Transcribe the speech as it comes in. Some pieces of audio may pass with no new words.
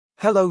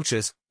Hello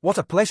Chaz, what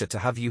a pleasure to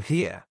have you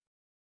here.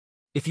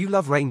 If you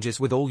love Rangers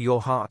with all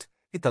your heart,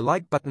 hit the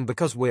like button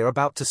because we're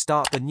about to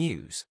start the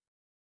news.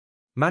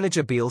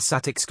 Manager Beale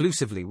sat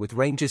exclusively with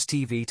Rangers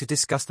TV to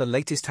discuss the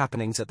latest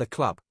happenings at the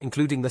club,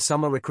 including the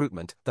summer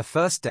recruitment, the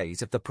first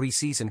days of the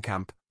pre-season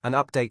camp, and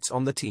updates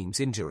on the team's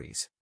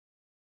injuries.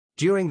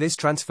 During this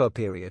transfer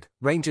period,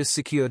 Rangers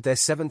secured their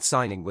 7th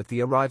signing with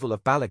the arrival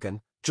of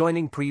Balogun,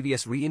 joining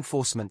previous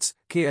reinforcements,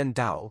 Kieran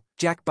Dowell,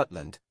 Jack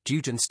Butland,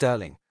 Dujan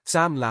Sterling,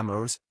 Sam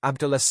Lammers,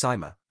 Abdullah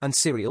Sima, and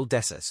Cyril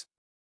Dessers.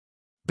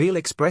 Beale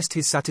expressed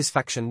his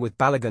satisfaction with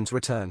Balogun's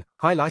return,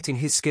 highlighting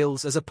his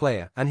skills as a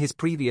player and his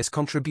previous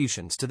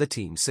contributions to the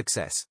team's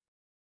success.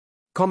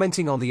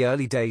 Commenting on the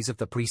early days of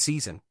the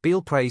pre-season,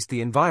 Beale praised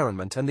the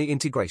environment and the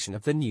integration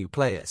of the new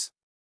players.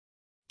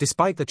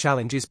 Despite the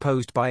challenges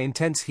posed by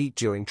intense heat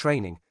during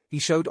training, he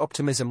showed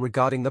optimism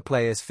regarding the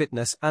players'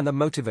 fitness and the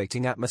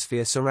motivating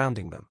atmosphere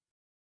surrounding them.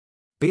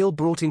 Beale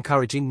brought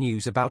encouraging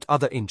news about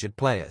other injured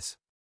players.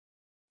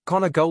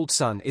 Connor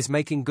Goldson is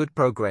making good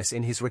progress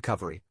in his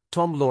recovery.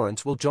 Tom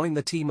Lawrence will join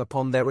the team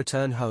upon their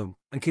return home,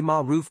 and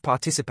Kemar Roof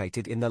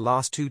participated in the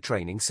last 2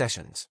 training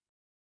sessions.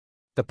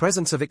 The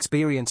presence of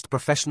experienced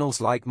professionals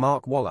like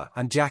Mark Waller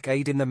and Jack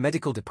Aid in the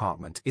medical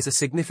department is a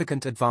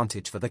significant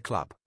advantage for the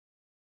club.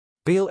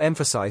 Beale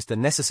emphasized the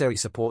necessary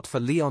support for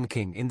Leon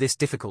King in this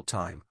difficult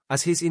time,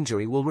 as his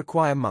injury will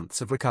require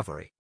months of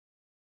recovery.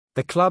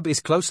 The club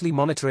is closely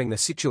monitoring the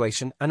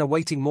situation and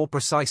awaiting more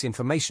precise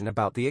information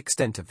about the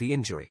extent of the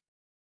injury.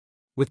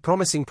 With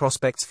promising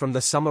prospects from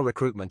the summer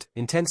recruitment,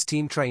 intense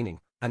team training,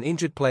 and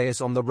injured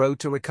players on the road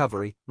to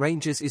recovery,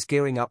 Rangers is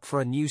gearing up for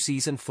a new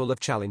season full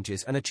of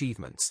challenges and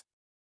achievements.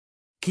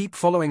 Keep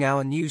following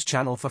our news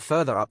channel for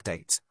further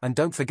updates, and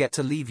don't forget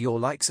to leave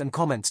your likes and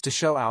comments to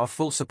show our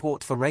full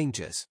support for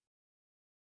Rangers.